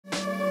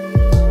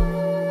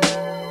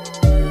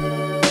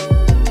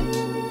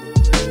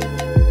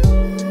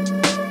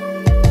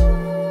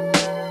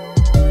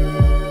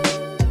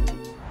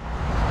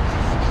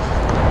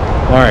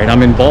Alright,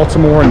 I'm in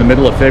Baltimore in the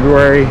middle of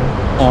February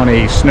on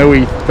a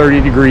snowy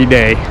 30-degree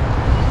day,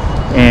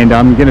 and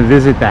I'm going to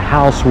visit the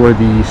house where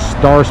the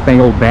Star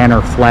Spangled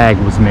Banner Flag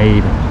was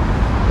made.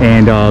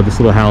 And this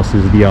little house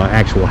is the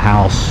actual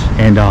house,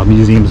 and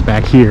museum's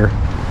back here.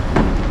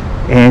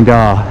 And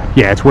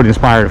yeah, it's what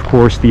inspired, of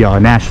course, the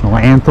national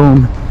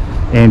anthem,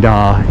 and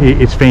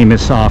it's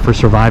famous for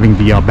surviving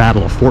the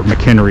Battle of Fort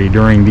McHenry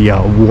during the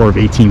War of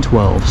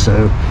 1812.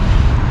 So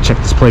check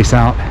this place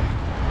out.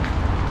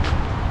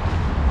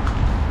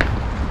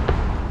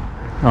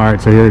 All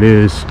right, so here it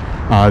is.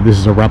 This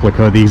is a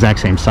replica, the exact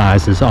same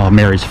size as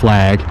Mary's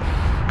flag,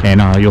 and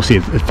you'll see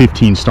it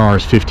 15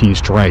 stars, 15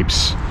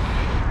 stripes,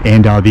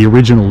 and the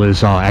original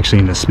is actually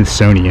in the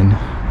Smithsonian.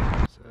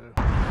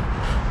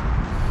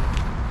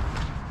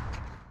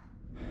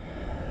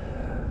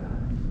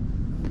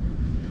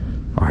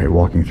 All right,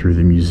 walking through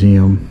the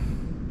museum,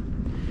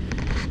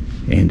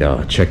 and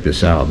check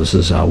this out. This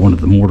is one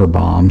of the mortar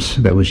bombs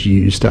that was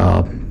used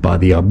by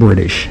the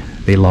British.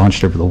 They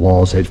launched over the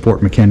walls at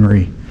Fort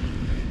McHenry.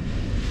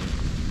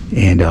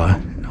 And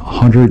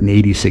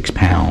 186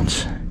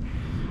 pounds.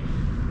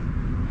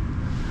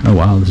 Oh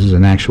wow, this is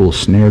an actual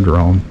snare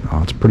drum.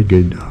 It's pretty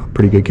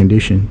good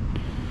condition.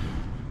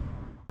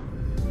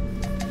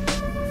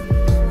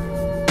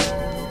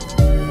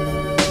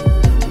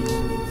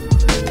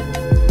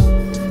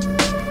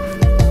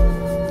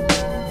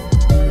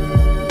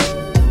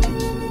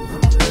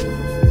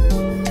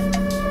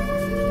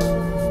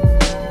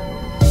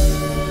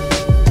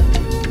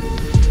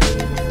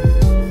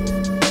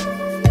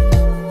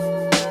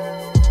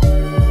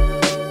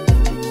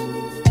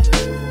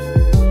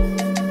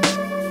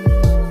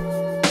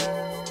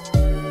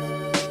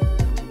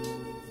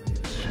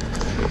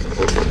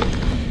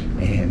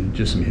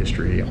 Just some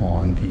history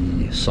on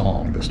the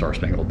song, the Star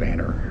Spangled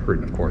Banner,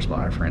 written of course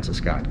by Francis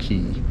Scott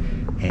Key,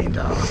 and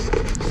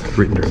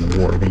written during the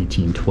War of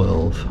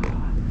 1812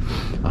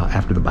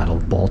 after the Battle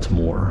of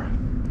Baltimore.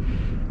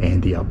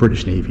 And the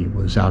British Navy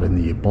was out in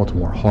the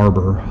Baltimore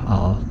harbor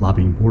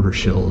lobbing mortar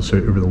shells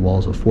over the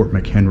walls of Fort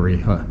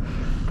McHenry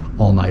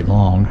all night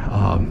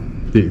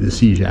long. The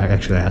siege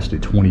actually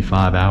lasted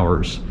 25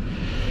 hours.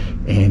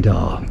 And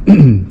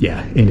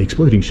yeah, and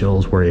exploding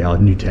shells were a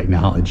new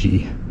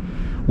technology.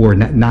 Or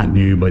not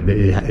new, but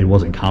it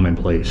wasn't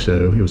commonplace,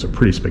 so it was a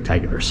pretty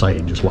spectacular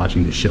sight, just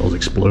watching the shells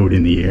explode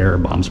in the air,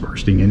 bombs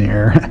bursting in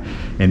air,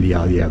 and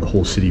yeah, the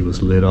whole city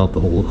was lit up. The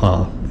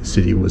whole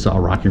city was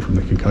rocking from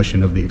the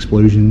concussion of the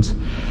explosions.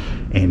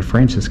 And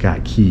Francis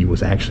Scott Key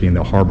was actually in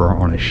the harbor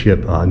on a ship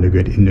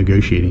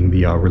negotiating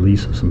the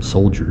release of some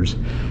soldiers,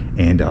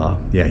 and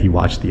yeah, he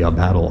watched the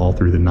battle all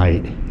through the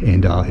night,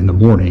 and in the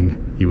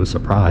morning he was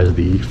surprised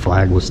the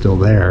flag was still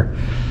there.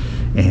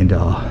 And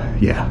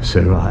yeah,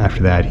 so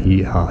after that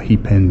he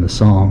penned the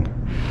song,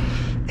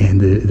 and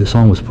the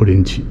song was put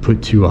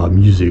to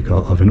music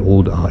of an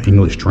old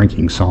English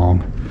drinking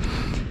song.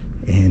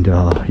 And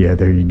yeah,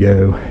 there you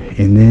go.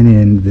 And then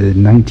in the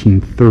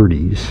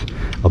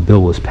 1930s, a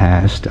bill was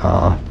passed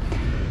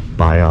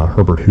by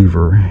Herbert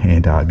Hoover,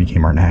 and it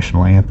became our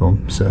national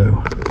anthem.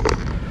 So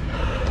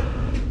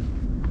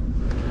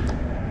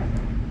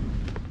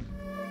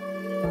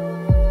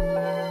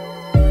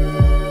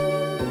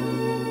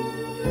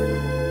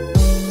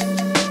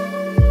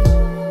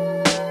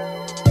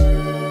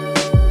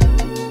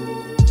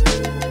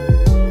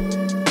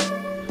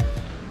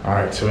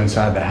alright, so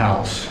inside the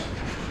house,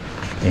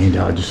 and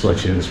just to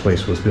let you know, this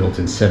place was built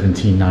in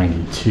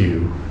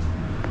 1792,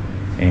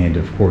 and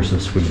of course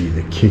this would be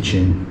the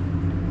kitchen,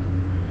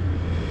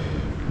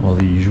 all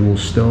the usual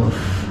stuff.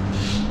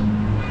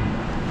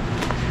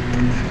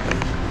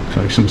 Looks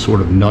like some sort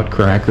of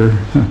nutcracker.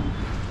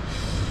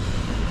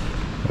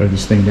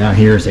 This thing down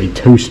here is a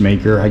toast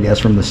maker, I guess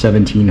from the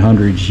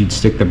 1700s. You'd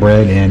stick the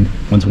bread in.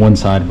 Once one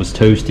side was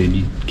toasted,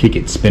 you'd kick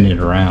it, spin it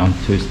around,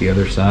 toast the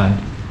other side.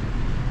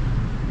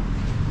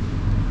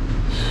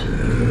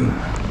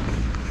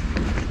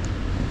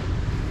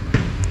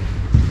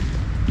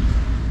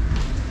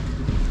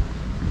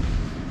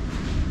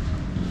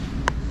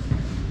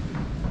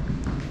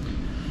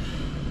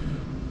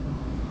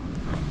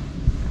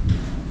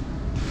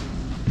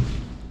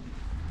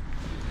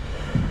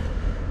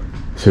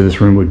 So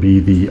this room would be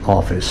the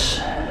office,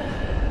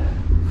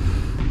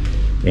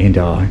 and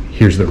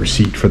here's the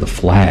receipt for the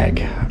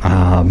flag.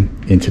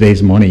 In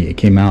today's money, it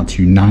came out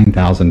to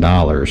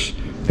 $9,000.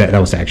 That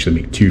was to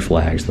actually make two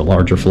flags, the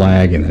larger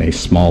flag and then a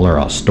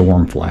smaller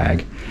storm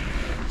flag.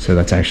 So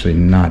that's actually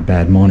not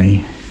bad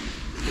money.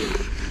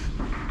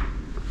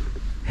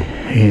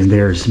 And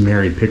there's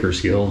Mary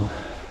Pickersgill,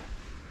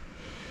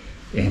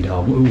 and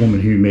a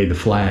woman who made the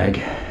flag.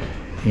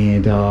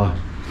 And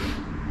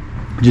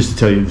just to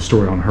tell you the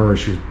story on her,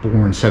 she was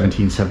born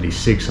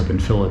 1776 up in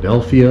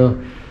Philadelphia.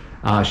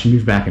 She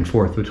moved back and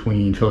forth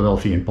between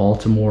Philadelphia and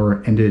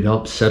Baltimore, ended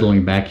up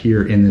settling back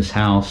here in this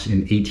house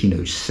in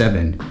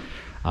 1807.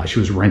 She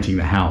was renting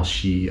the house.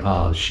 She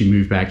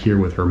moved back here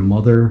with her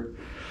mother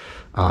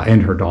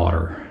and her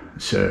daughter.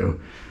 So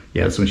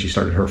yeah, that's when she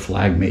started her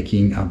flag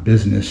making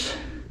business.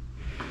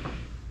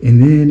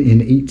 And then in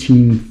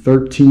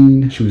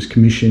 1813, she was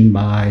commissioned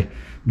by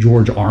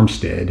George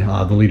Armstead,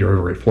 the leader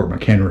over at Fort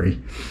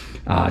McHenry,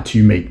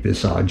 to make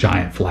this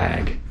giant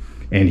flag.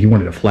 And he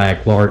wanted a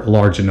flag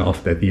large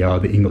enough that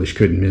the English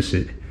couldn't miss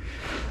it.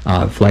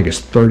 The flag is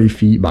 30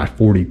 feet by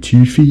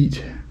 42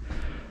 feet.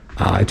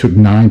 It took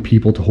 9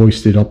 people to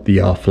hoist it up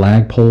the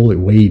flagpole. It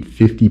weighed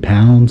 50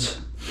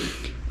 pounds.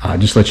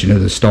 Just to let you know,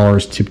 the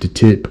stars tip to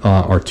tip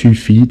are 2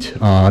 feet.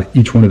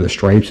 Each one of the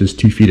stripes is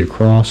 2 feet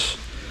across.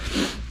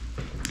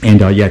 And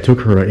yeah, it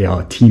took her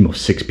a team of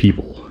 6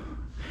 people.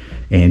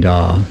 And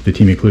the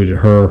team included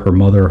her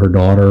mother, her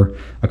daughter,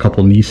 a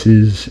couple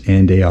nieces,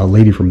 and a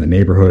lady from the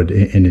neighborhood,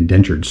 an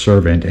indentured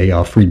servant,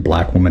 a freed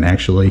black woman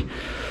actually.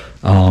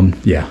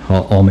 Yeah,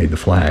 all made the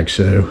flag.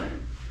 So,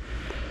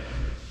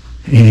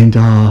 and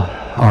all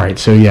right,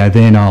 so yeah,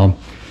 then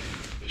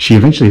she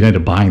eventually ended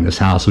up buying this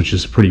house, which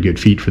is a pretty good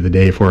feat for the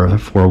day for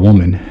a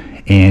woman.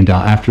 And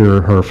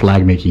after her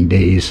flag making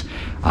days,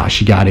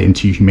 she got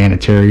into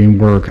humanitarian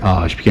work.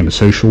 She became a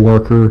social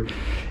worker,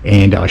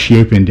 and she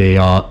opened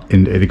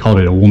and they called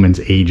it a woman's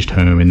aged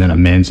home and then a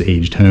men's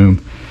aged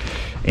home.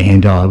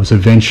 And it was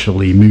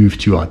eventually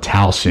moved to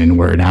Towson,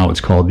 where now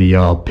it's called the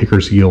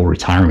Pickersgill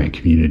Retirement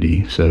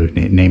Community, so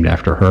named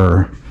after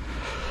her.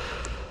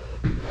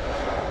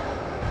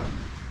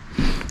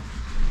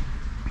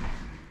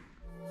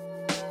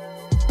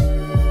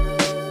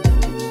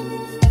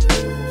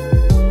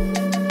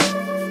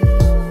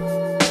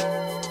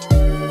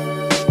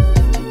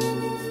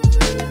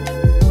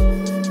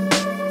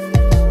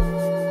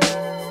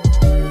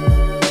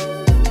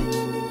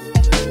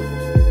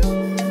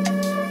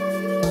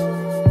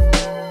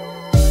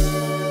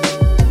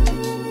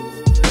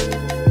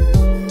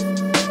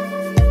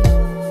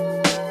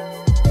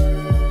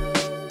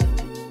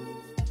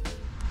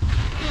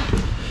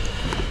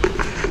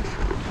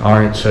 All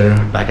right, so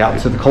back out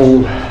into the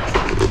cold.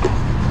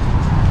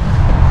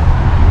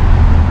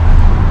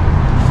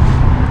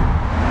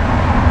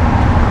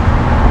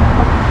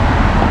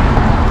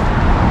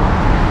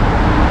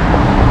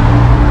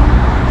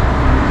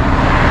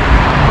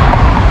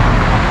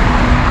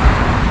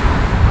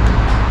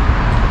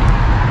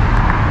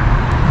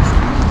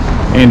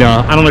 And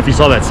I don't know if you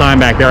saw that sign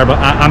back there, but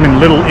I'm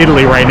in Little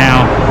Italy right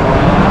now.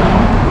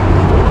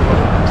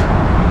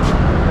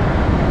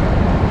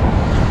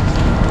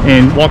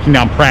 And walking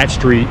down Pratt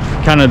Street,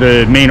 kind of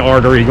the main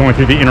artery going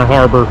through the Inner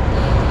Harbor.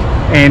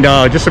 And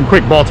just some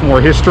quick Baltimore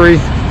history.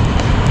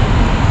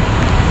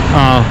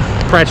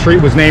 Pratt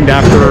Street was named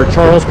after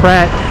Charles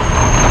Pratt.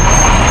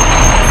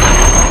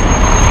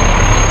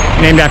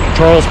 Named after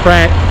Charles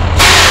Pratt,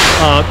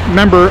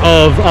 member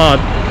of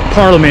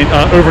Parliament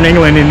over in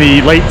England in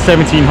the late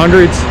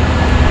 1700s.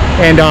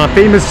 And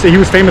he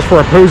was famous for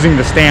opposing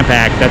the Stamp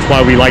Act. That's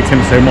why we liked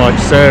him so much.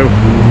 So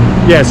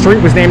yeah,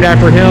 street was named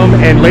after him.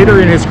 And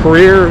later in his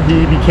career,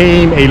 he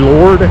became a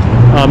lord,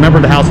 member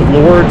of the House of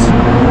Lords.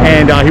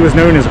 And he was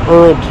known as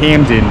Earl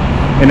Camden.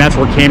 And that's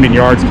where Camden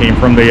Yards came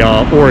from, the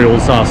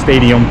Orioles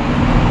Stadium.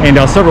 And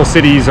several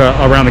cities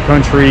around the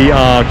country,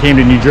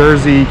 Camden, New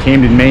Jersey,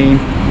 Camden, Maine,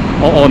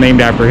 all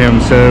named after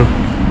him. So